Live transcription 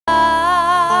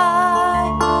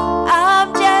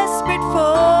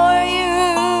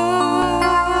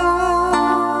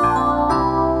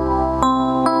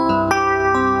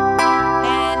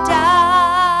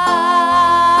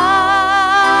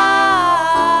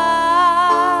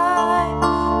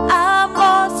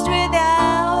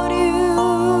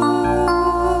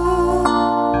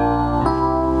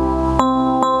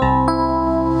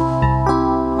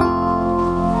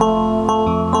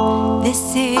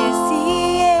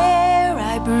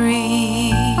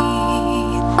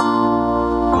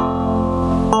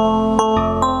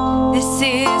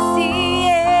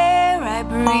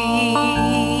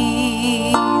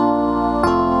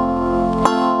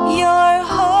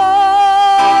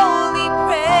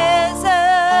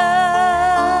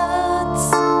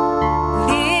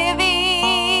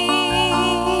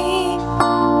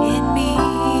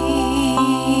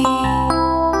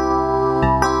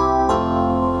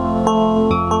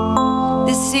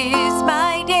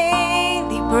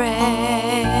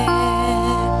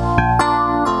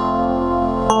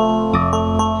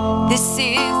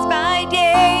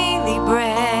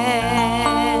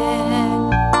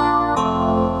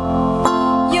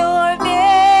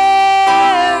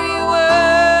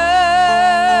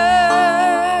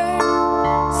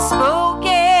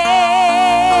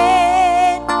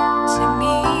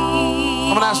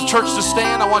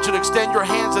stand. I want you to extend your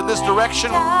hands in this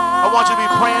direction. I want you to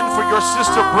be praying for your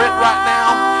sister Britt right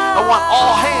now. I want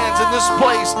all hands in this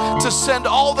place to send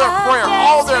all their prayer,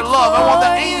 all their love. I want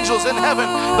the angels in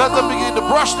heaven, let them begin to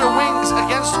brush their wings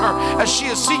against her as she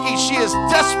is seeking. She is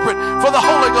desperate for the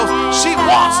Holy Ghost. She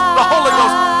wants the Holy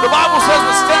Ghost. The Bible says,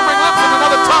 with stammering lips and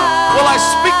another tongue will I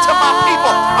speak to my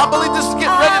people. I believe this is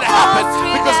getting ready to happen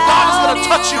because God is going to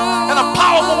touch you in a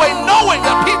powerful way, knowing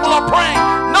that people are praying.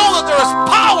 Know that there is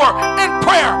power in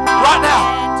prayer right now.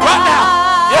 Right now.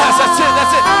 Yes, that's it.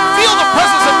 That's it. Feel the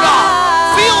presence of God.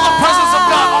 Feel the presence of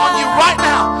God on you right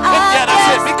now. And yeah, that's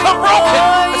it. Become broken.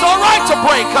 It's all right to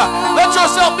break. Let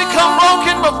yourself become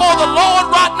broken before the Lord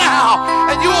right now.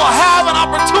 And you will have an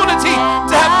opportunity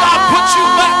to have God put you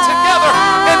back together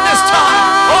in this time.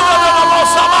 Oh, no.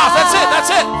 That's it. That's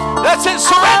it. That's it.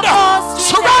 Surrender.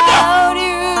 Surrender.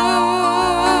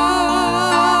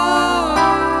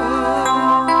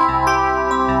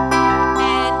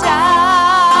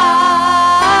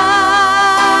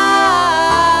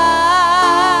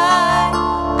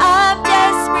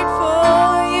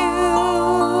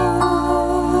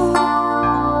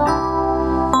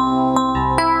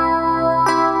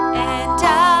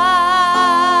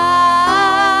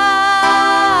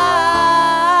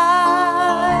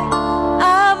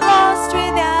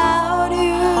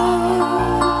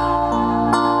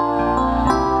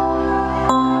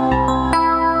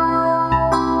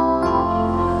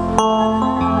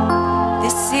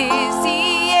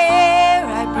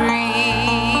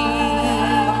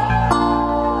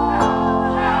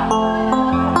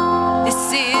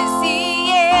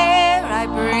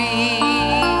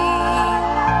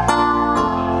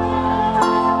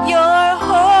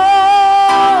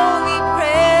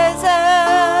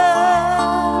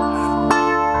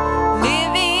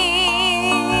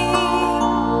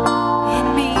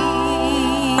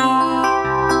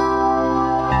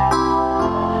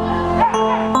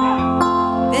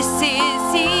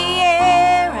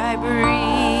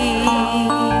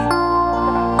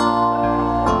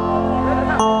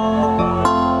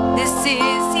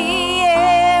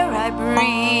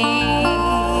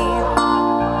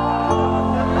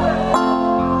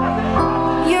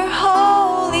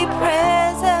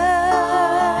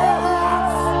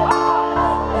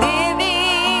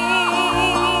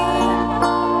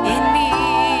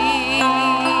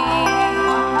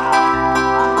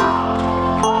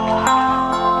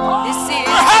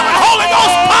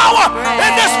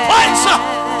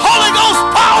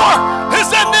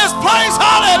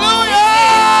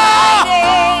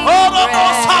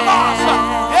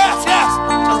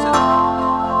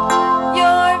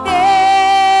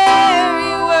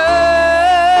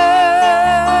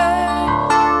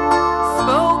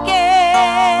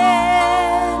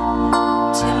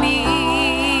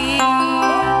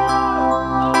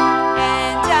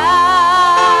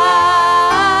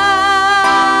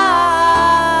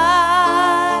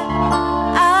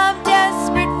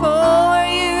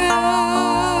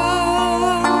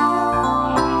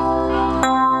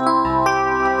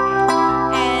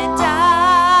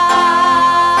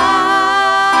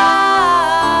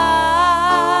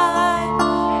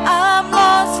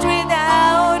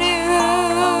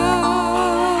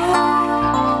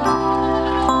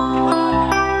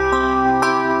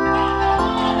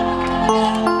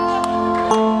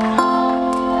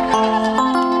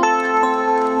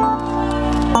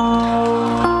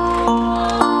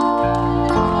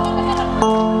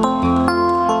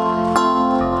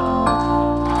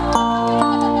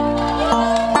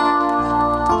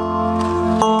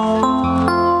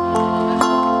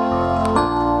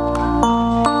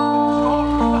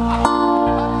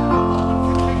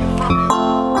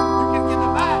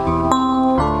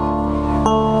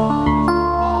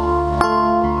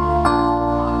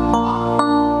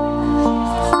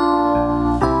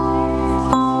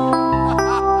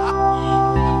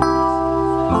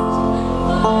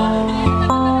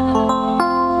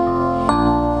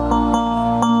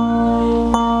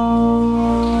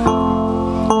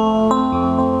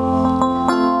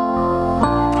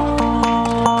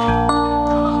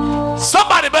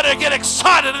 Get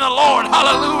excited in the Lord.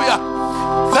 Hallelujah.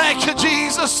 Thank you,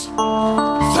 Jesus.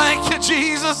 Thank you,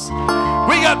 Jesus.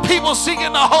 We got people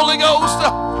seeking the Holy Ghost.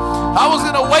 I was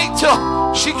going to wait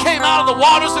till she came out of the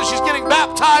water, so she's getting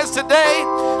baptized today.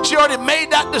 She already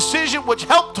made that decision, which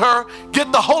helped her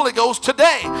get the Holy Ghost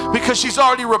today because she's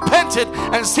already repented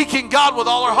and seeking God with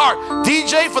all her heart.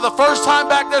 DJ, for the first time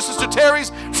back there, Sister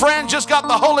Terry's friend just got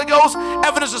the Holy Ghost.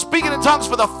 Evidence of speaking in tongues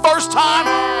for the first time.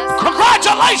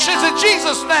 Congratulations in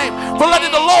Jesus' name for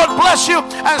letting the Lord bless you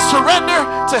and surrender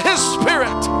to His Spirit.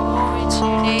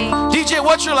 DJ,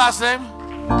 what's your last name?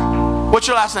 What's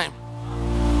your last name?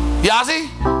 Yazi,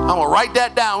 I'm going to write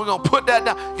that down. We're going to put that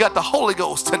down. You got the Holy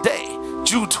Ghost today,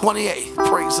 June 28th.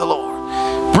 Praise the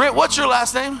Lord. Britt, what's your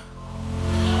last name?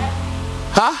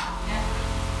 Huh?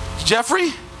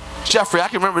 Jeffrey? Jeffrey, I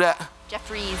can remember that.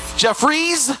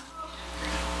 Jeffries.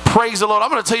 Praise the Lord. I'm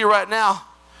going to tell you right now,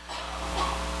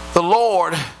 the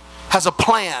Lord has a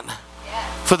plan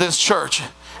for this church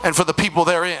and for the people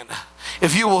therein.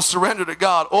 If you will surrender to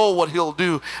God, oh, what he'll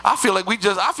do. I feel like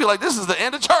this is the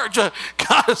end of church. God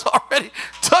has already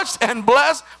touched and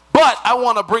blessed. But I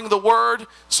want to bring the word.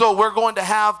 So we're going to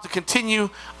have to continue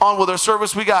on with our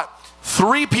service. We got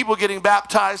 3 people getting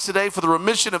baptized today for the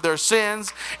remission of their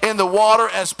sins in the water,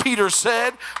 as Peter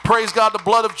said. Praise God, the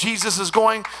blood of Jesus is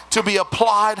going to be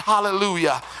applied.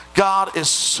 Hallelujah. God is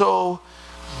so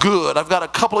good. I've got a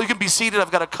couple, you can be seated.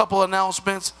 I've got a couple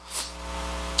announcements.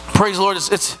 Praise the Lord.